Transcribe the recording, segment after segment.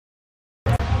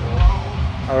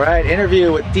All right,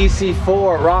 interview with DC4,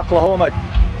 Rocklahoma,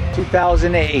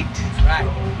 2008. Right.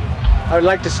 I would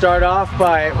like to start off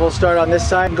by, we'll start on this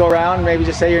side and go around, maybe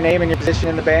just say your name and your position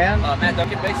in the band. Matt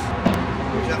Duncan, bass.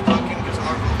 Jeff Duncan,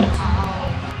 guitar vocals.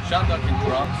 Sean Duncan,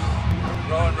 drums.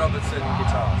 Rowan Robinson,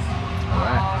 guitars.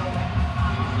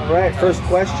 All right, first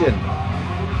question.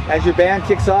 As your band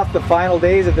kicks off the final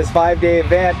days of this 5-day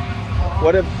event,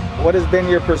 what has been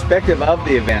your perspective of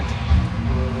the event?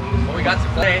 Well, we got to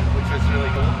play, which was really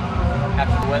cool.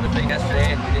 After the weather thing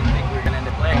yesterday, and we didn't think we were going to end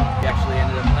up playing, we actually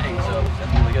ended up playing, so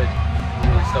that's really good.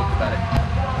 We're really stoked about it.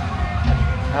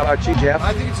 How about you, Jeff?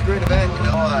 I think it's a great event, you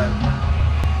know.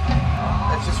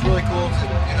 It's just really cool to,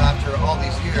 you know, after all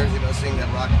these years, you know, seeing that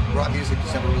rock music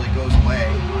just never really goes away.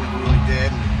 It really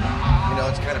did. And, you know,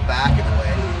 it's kind of back in a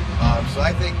way. So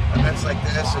I think events like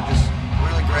this are just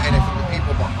really great. I think the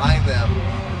people behind them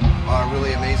are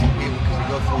really amazing people because they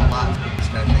go through a lot to put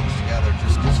these kind of things together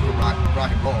just for rock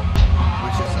and roll,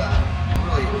 which is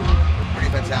really pretty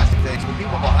fantastic things. The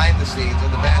people behind the scenes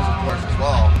and the bands, of course, as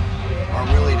well, are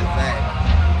really to thank.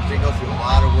 They go through a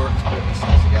lot of work to put these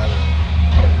things together.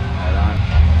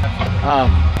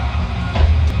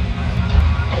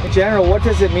 In general, what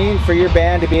does it mean for your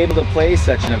band to be able to play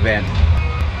such an event?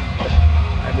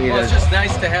 Well, it's just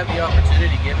nice to have the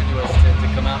opportunity given to us to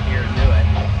come out here and do it.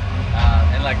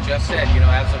 And like Jeff said, you know,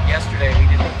 as of yesterday, we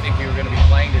didn't think we were going to be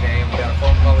playing today, and we got a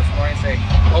phone call this morning saying,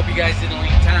 hope you guys didn't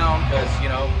leave town because, you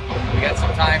know, we got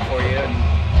some time for you. And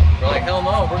we're like, hell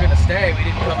no, we're going to stay. We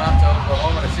didn't come out to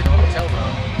Oklahoma to sit in a hotel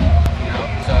room. You know,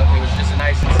 so it was just a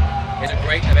nice, it's a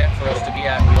great event for us to be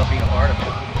at. We love being a part of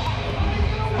it.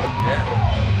 Yeah.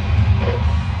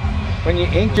 When you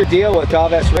inked your deal with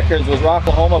Chavez Records, was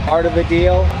Rocklahoma part of the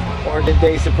deal, or did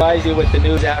they surprise you with the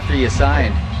news after you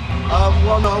signed?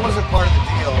 Well, no, it wasn't part of the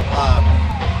deal.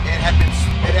 It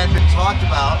had been talked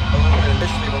about a little bit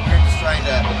initially, but we were just trying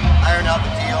to iron out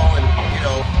the deal and, you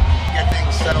know, get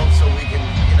things settled so we can,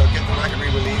 you know, get the record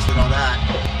re-released and all that.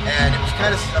 And it was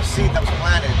kind of a seed that was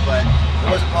planted, but it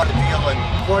wasn't part of the deal. And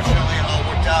fortunately, it all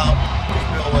worked out because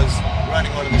Bill was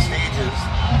running one of the stages,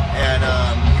 and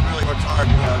he really worked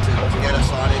hard, you know, to get us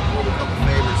on it, pulled a couple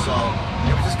favors. So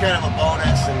it was just kind of a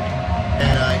bonus, and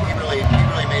he really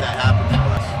made that happen for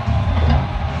us.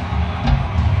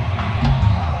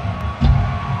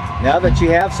 Now that you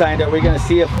have signed, are we going to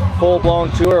see a full-blown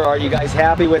tour, or are you guys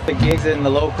happy with the gigs in the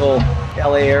local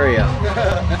LA area?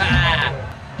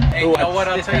 Hey, you know what,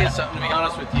 I'll tell you something, to be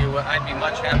honest with you, I'd be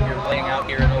much happier playing out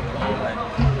here in Oklahoma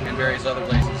and various other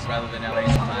places rather than LA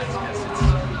sometimes, because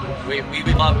we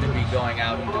would love to be going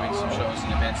out and doing some shows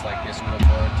and events like this. We look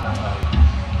forward to it.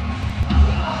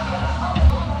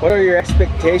 What are your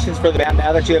expectations for the band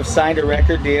now that you have signed a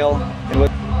record deal?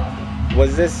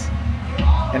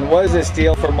 And was this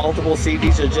deal for multiple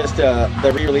CDs or just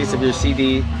the re-release of your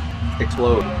CD,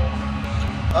 Explode?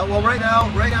 Well, right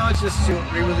now it's just to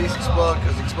re-release Explode,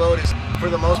 because Explode is, for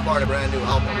the most part, a brand new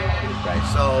album. Right.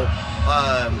 So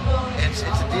it's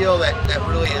a deal that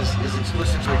really is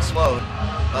exclusive to Explode,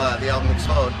 the album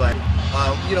Explode. But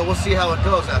you know, we'll see how it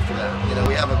goes after that. You know,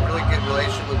 we have a really good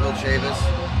relationship with Bill Chavis,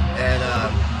 and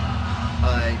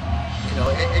you know,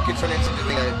 it could turn into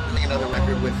doing another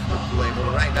record with the label.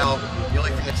 But right now, the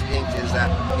only thing that's inked is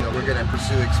that, you know, we're going to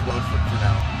pursue Explode for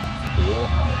now. Cool.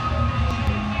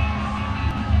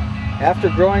 After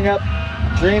growing up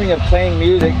dreaming of playing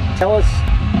music, tell us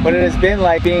what it has been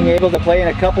like being able to play in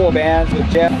a couple of bands with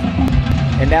Jeff,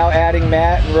 and now adding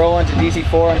Matt and Rowan to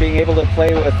DC4 and being able to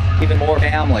play with even more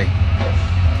family.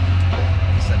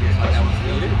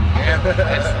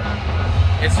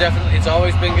 It's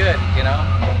always been good, you know.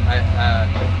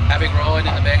 Having Rowan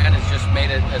in the band has just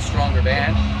made it a stronger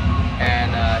band,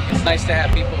 and it's nice to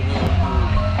have people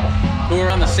who are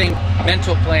on the same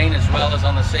mental plane as well as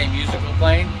on the same musical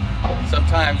plane.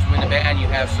 Sometimes with a band you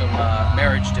have some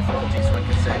marriage difficulties, one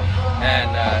could say,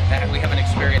 and we haven't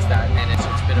experienced that, and it's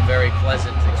been a very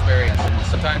pleasant experience. And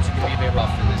sometimes it can be a bit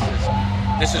rough, and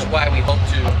this is why we hope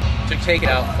to take it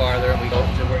out farther, and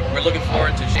we're looking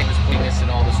forward to Seamus putting this in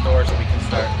all the stores so we can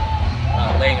start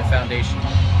laying a foundation.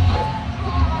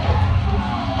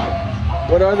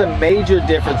 What are the major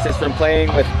differences from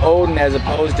playing with Odin as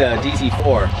opposed to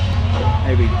DC4?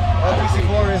 Maybe. Well,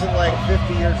 DC4 isn't like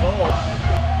 50 years old.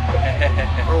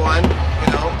 For one, you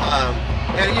know,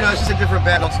 and you know, it's just a different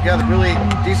band altogether. Really,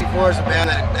 DC4 is a band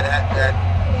that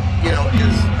you know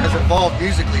has evolved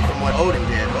musically from what Odin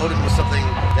did. Odin was something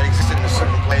that existed in a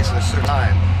certain place at a certain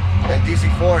time, and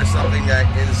DC4 is something that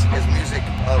is music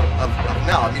of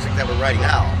now, music that we're writing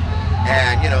now.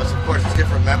 And you know, of course, it's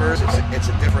different members. It's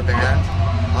a different band.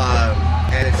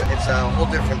 and it's a whole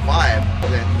different vibe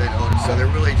than Odin. So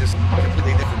they're really just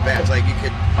completely different bands. Like you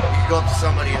could go up to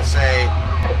somebody and say,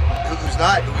 who's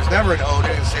never an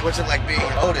Odin, and say, what's it like being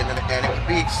an Odin, and it would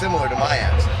be similar to my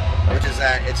answer, which is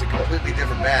that it's a completely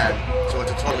different band, so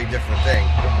it's a totally different thing.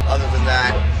 Other than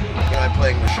that, you know, I'm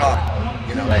playing with Sean,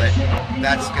 you know, but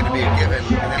that's going to be a given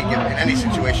in any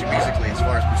situation musically as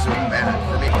far as pursuing a band,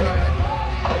 for me anyway.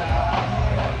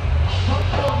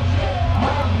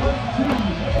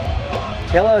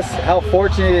 Tell us how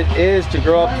fortunate it is to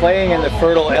grow up playing in the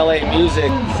fertile LA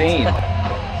music scene.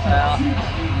 Well,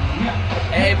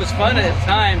 it was fun at the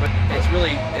time, but it's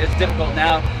difficult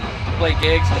now to play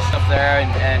gigs and stuff there,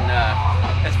 and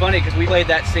it's funny because we played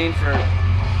that scene for,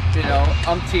 you know,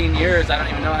 umpteen years, I don't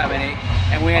even know how many,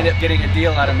 and we ended up getting a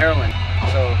deal out of Maryland.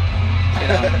 So, you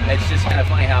know, it's just kind of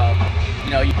funny how,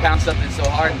 you know, you pound something so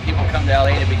hard and people come to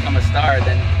LA to become a star,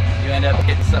 then you end up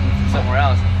getting something from somewhere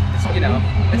else. It's, you know,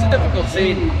 it's a difficult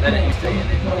scene than it used to be, and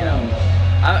you know,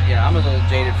 I'm a little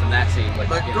jaded from that scene. But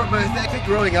I think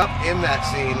growing up in that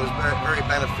scene was very, very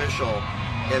beneficial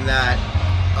in that,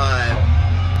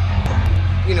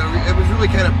 you know, it was really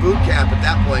kind of boot camp at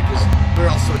that point because we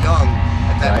were all so young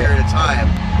at that period of time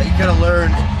that you kind of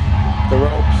learned the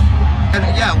ropes. And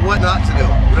yeah, what not to do,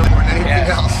 really more than anything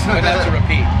else. What not to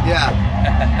repeat. Yeah.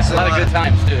 So, a lot of good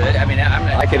times too. I mean,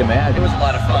 I can imagine. It was a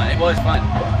lot of fun. It was fun,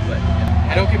 but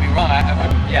and don't get me wrong, I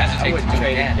wouldn't hesitate to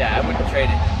trade it. Yeah, I wouldn't trade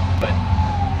it, but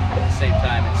at the same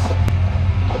time, it's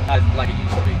not like it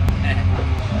used to be.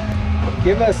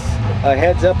 Give us a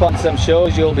heads up on some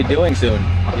shows you'll be doing soon.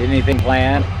 Anything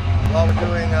planned? Well, we're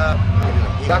doing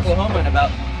Rocklahoma in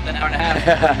about an hour and a half.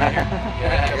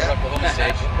 Rocklahoma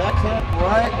stage. That's it,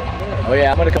 right? Oh yeah,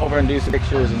 I'm gonna come over and do some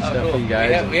pictures and stuff cool. for you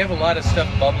guys. We have a lot of stuff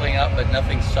bubbling up, but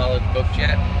nothing solid booked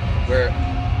yet.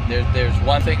 There's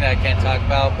one thing that I can't talk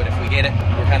about, but if we get it,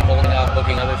 we're kind of holding off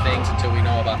booking other things until we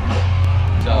know about it.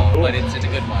 So, but it's a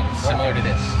good one. It's similar to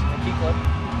this. The Key Club.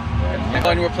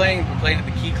 And we're playing at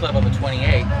the Key Club on the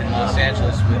 28th in Los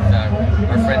Angeles with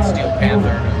our friend Steel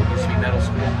Panther, who used to be Metal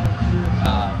School,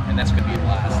 and that's going to be a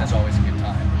blast. That's always a good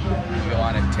time. We go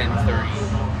on at 10:30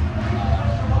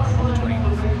 on the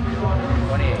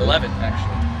 28th, 11th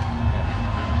actually.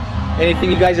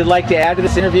 Anything you guys would like to add to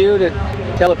this interview to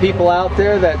tell the people out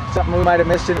there that something we might have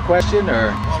missed in a question, or?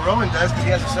 Well, Roman does because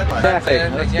he hasn't said much. Exactly.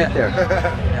 Let's get there.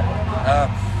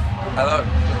 Hello.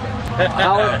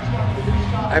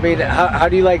 How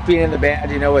do you like being in the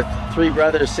band? You know, with three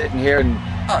brothers sitting here, and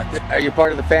are you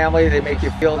part of the family? They make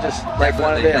you feel just like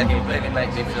one of them. They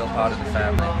make me feel part of the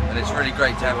family, and it's really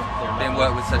great to have been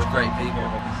worked with such great people.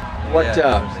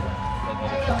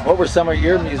 What were some of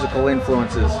your musical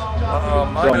influences?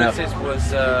 My influences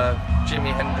was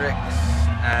Jimi Hendrix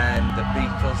and the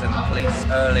Beatles and the Police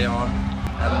early on,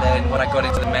 and then when I got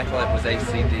into the metal, it was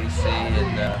AC/DC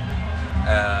and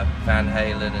Van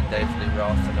Halen and David Lee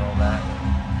Roth and all that.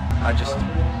 I just,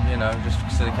 you know, just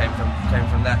sort of came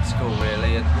from that school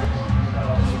really, and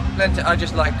I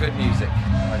just like good music.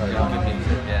 Good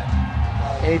music, yeah.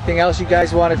 Anything else you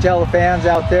guys want to tell the fans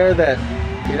out there that,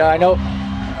 you know, I know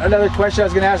another question I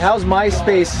was going to ask, how's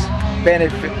MySpace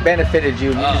benefited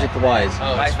you music-wise?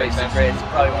 MySpace is great. It's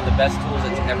probably one of the best tools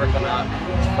that's ever come out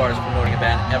as far as promoting a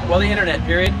band. Well, the internet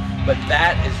period, but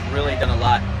that has really done a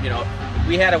lot. You know,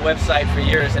 we had a website for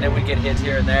years and it would get hits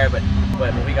here and there, but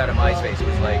when we got a MySpace, it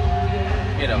was like,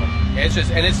 you know, it's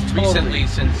recently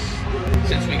since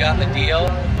we got the deal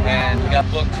and we got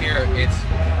booked here, we've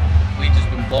just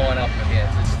been blowing up with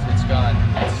hits. It's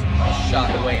shot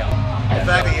way up. In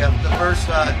fact, the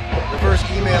first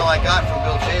email I got from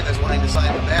Bill Chavis wanting to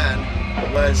sign the band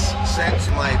was sent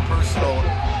to my personal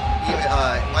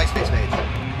MySpace page.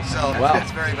 So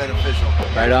it's very beneficial.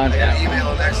 Right on. I got an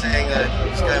email in there saying that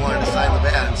this guy wanted to sign the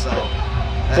band. So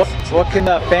what can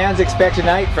the fans expect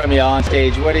tonight from you on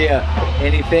stage? What do you,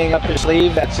 anything up your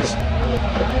sleeve that's just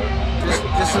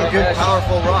some good,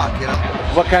 powerful rock, you know?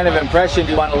 What kind of impression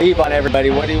do you want to leave on everybody?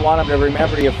 What do you want them to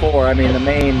remember you for? I mean, the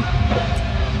main...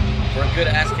 For a good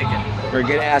ass kicking. For a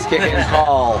good ass kicking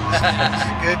call.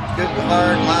 good,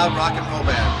 hard, loud rock and roll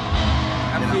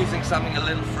band. I'm using something a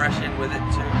little fresh in with it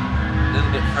too. A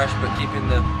little bit fresh, but keeping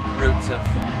the roots of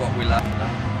what we love.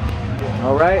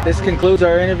 All right, this concludes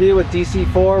our interview with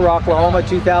DC4, Rocklahoma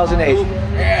 2008.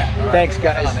 Yeah. Thanks,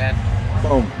 guys. On, man.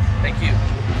 Boom. Thank you.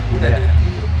 Yeah.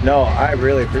 No, I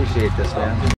really appreciate this, man.